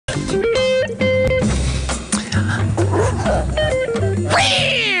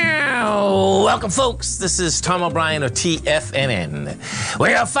Welcome, folks. This is Tom O'Brien of TFNN. We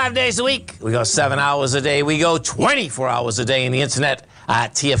go 5 days a week. We go 7 hours a day. We go 24 hours a day on the internet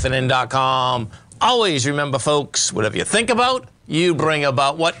at TFNN.com. Always remember, folks, whatever you think about, you bring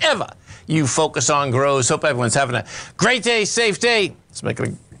about. Whatever you focus on grows. Hope everyone's having a great day, safe day. Let's make it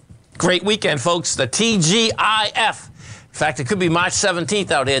a great weekend, folks. The TGIF. In fact, it could be March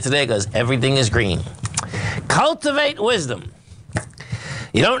 17th out here today because everything is green. Cultivate wisdom.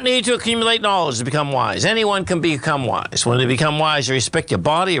 You don't need to accumulate knowledge to become wise. Anyone can become wise. When you become wise, you respect your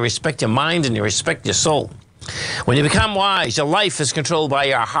body, you respect your mind, and you respect your soul. When you become wise, your life is controlled by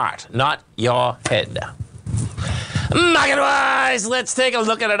your heart, not your head. Market-wise, let's take a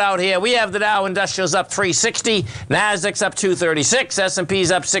look at it out here. We have the Dow Industrials up 360, Nasdaq's up 236,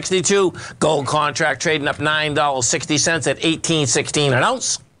 S&P's up 62, gold contract trading up $9.60 at $18.16 an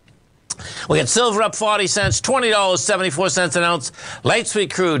ounce. We got silver up 40 cents, $20.74 an ounce. Light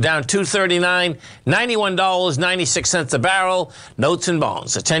sweet crude down $2.39, $91.96 a barrel. Notes and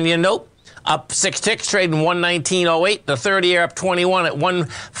bonds. A 10-year note up 6 ticks, trading 119.08. The 30-year up 21 at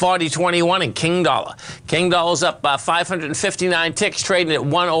 140.21. And King Dollar. King Dollar's up 559 ticks, trading at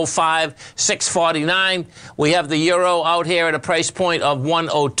 105.649. We have the euro out here at a price point of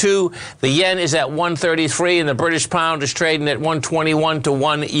 102. The yen is at 133, and the British pound is trading at 121 to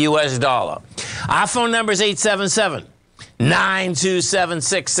 1 US dollar. Our phone number is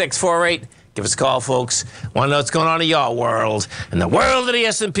 877-927-6648. Give us a call, folks. Want to know what's going on in your world. In the world of the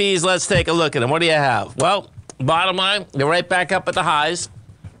S&Ps, let's take a look at them. What do you have? Well, bottom line, they're right back up at the highs.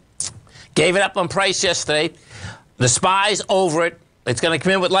 Gave it up on price yesterday. The SPY's over it. It's going to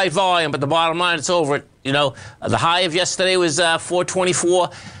come in with light volume, but the bottom line, it's over it. You know, the high of yesterday was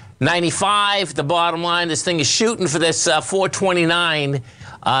 424.95. The bottom line, this thing is shooting for this 429.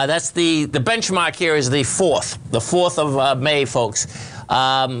 That's the benchmark here is the 4th of May, folks.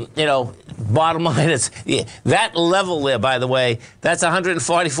 You know, bottom line, it's that level there, by the way, that's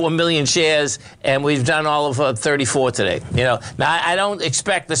 144 million shares, and we've done all of 34 today. You know, now I don't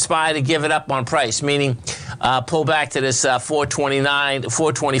expect the SPY to give it up on price, meaning pull back to this 429,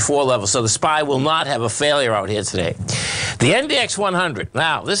 424 level. So the SPY will not have a failure out here today. The NDX 100.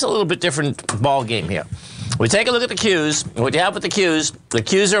 Now, this is a little bit different ball game here. We take a look at the Qs. What you have with the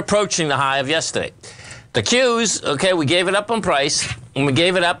Qs are approaching the high of yesterday. The Qs, okay, we gave it up on price, and we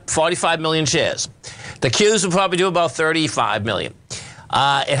gave it up 45 million shares. The Qs will probably do about 35 million.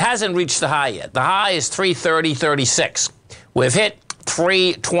 It hasn't reached the high yet. The high is 330.36. We've hit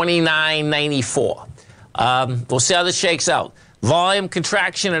 329.94. We'll see how this shakes out. Volume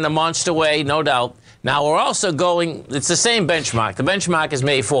contraction in a monster way, no doubt. Now, we're also going, it's the same benchmark. The benchmark is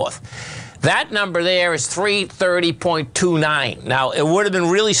May 4th. That number there is 330.29. Now, it would have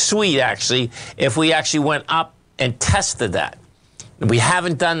been really sweet, actually, if we actually went up and tested that. We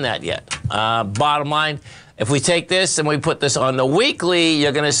haven't done that yet. Bottom line, if we take this and we put this on the weekly,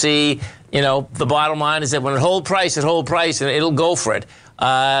 you're going to see, you know, the bottom line is that when it hold price, and it'll go for it.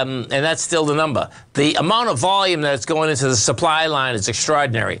 And that's still the number. The amount of volume that's going into the supply line is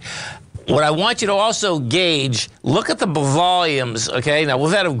extraordinary. What I want you to also gauge, look at the volumes, okay? Now,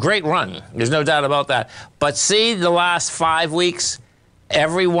 we've had a great run. There's no doubt about that. But see the last 5 weeks,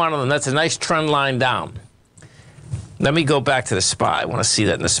 every one of them, that's a nice trend line down. Let me go back to the SPY. I want to see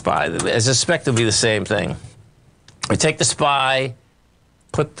that in the SPY. I suspect it'll be the same thing. We take the SPY,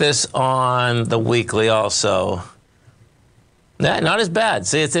 put this on the weekly also. Nah, not as bad.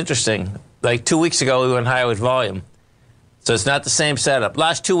 See, it's interesting. Like 2 weeks ago, we went higher with volume. So it's not the same setup.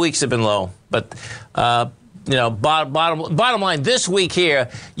 Last 2 weeks have been low. But, you know, bottom line, this week here,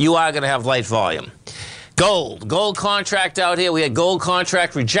 you are going to have light volume. Gold contract out here. We had gold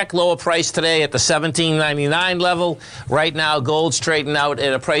contract reject lower price today at the $17.99 level. Right now, gold's trading out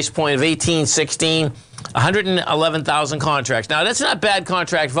at a price point of $18.16, 111,000 contracts. Now, that's not bad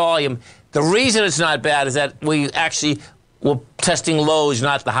contract volume. The reason it's not bad is that we actually were testing lows,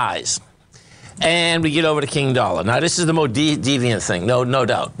 not the highs. And we get over to King Dollar. Now, this is the most deviant thing, no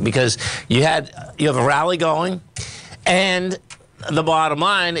doubt, because you have a rally going, and the bottom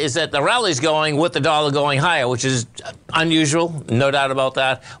line is that the rally's going with the dollar going higher, which is unusual, no doubt about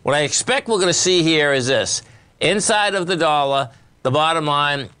that. What I expect we're going to see here is this. Inside of the dollar, the bottom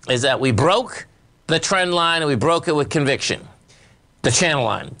line is that we broke the trend line, and we broke it with conviction, the channel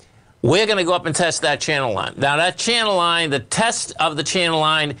line. We're going to go up and test that channel line. Now, that channel line, the test of the channel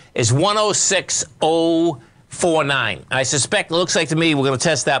line is 106.049. I suspect, it looks like to me, we're going to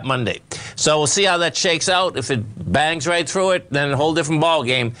test that Monday. So we'll see how that shakes out. If it bangs right through it, then a whole different ball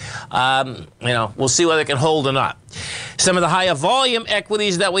game. You know, we'll see whether it can hold or not. Some of the higher volume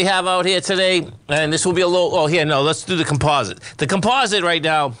equities that we have out here today, and this will be a low, oh, here, no, let's do the composite. The composite right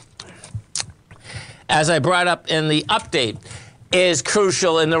now, as I brought up in the update, is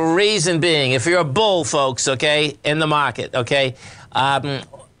crucial, and the reason being, if you're a bull, folks, okay, in the market, okay,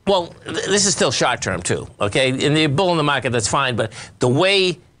 well, this is still short-term, too, okay? In the bull in the market, that's fine, but the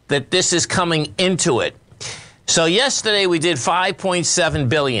way that this is coming into it. So yesterday we did 5.7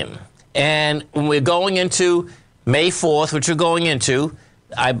 billion, and when we're going into May 4th, which we're going into,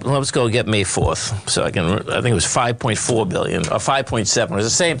 let's go get May 4th, so I think it was 5.4 billion, or 5.7, it was the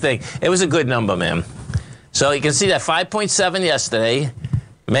same thing. It was a good number, man. So you can see that 5.7 yesterday,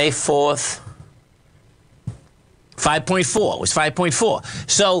 May 4th, 5.4. It was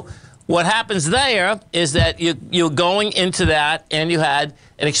 5.4. So what happens there is that you're going into that, and you had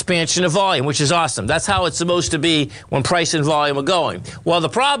an expansion of volume, which is awesome. That's how it's supposed to be when price and volume are going. Well, the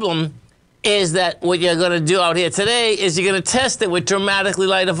problem is that what you're going to do out here today is you're going to test it with dramatically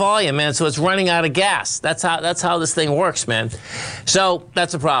lighter volume, man. So it's running out of gas. That's how this thing works, man. So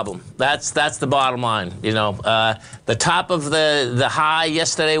that's a problem. That's the bottom line. You know, the top of the high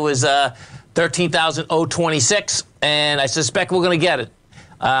yesterday was 13,026, and I suspect we're going to get it.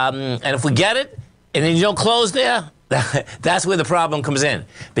 And if we get it, and then you don't close there, that's where the problem comes in,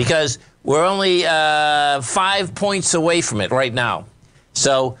 because we're only 5 points away from it right now.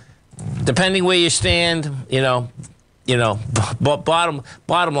 So depending where you stand, you know, bottom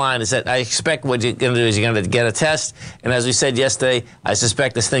line is that I expect what you're going to do is you're going to get a test, and as we said yesterday, I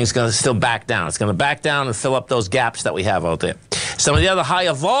suspect this thing's going to still back down. It's going to back down and fill up those gaps that we have out there. Some of the other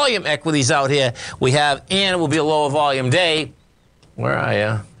higher volume equities out here we have, and it will be a lower volume day. Where are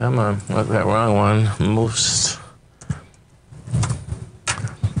you? Come on, look, that wrong one. Most.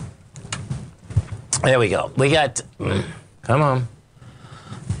 There we go. We got. Come on.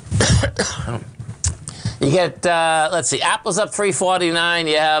 You get, let's see, Apple's up $3.49.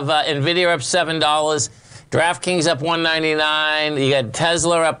 You have Nvidia up $7. DraftKings up $1.99. You got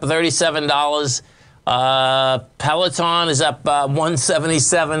Tesla up $37. Peloton is up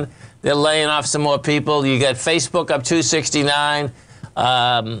 $177. They're laying off some more people. You got Facebook up $269.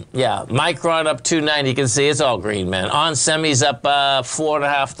 Yeah, Micron up $290. You can see it's all green, man. On Semi's up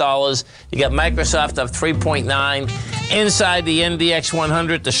 $4.50. You got Microsoft up 3.9. Inside the NDX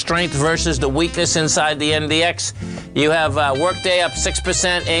 100, the strength versus the weakness inside the NDX. You have Workday up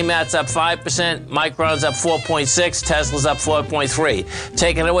 6%, AMAT's up 5%, Micron's up 4.6, Tesla's up 4.3.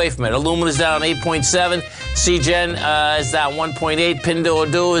 Taken away from it, Illumina's down 8.7, CGen is down 1.8,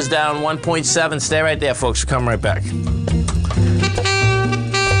 Pinduoduo is down 1.7. Stay right there, folks. We'll come right back.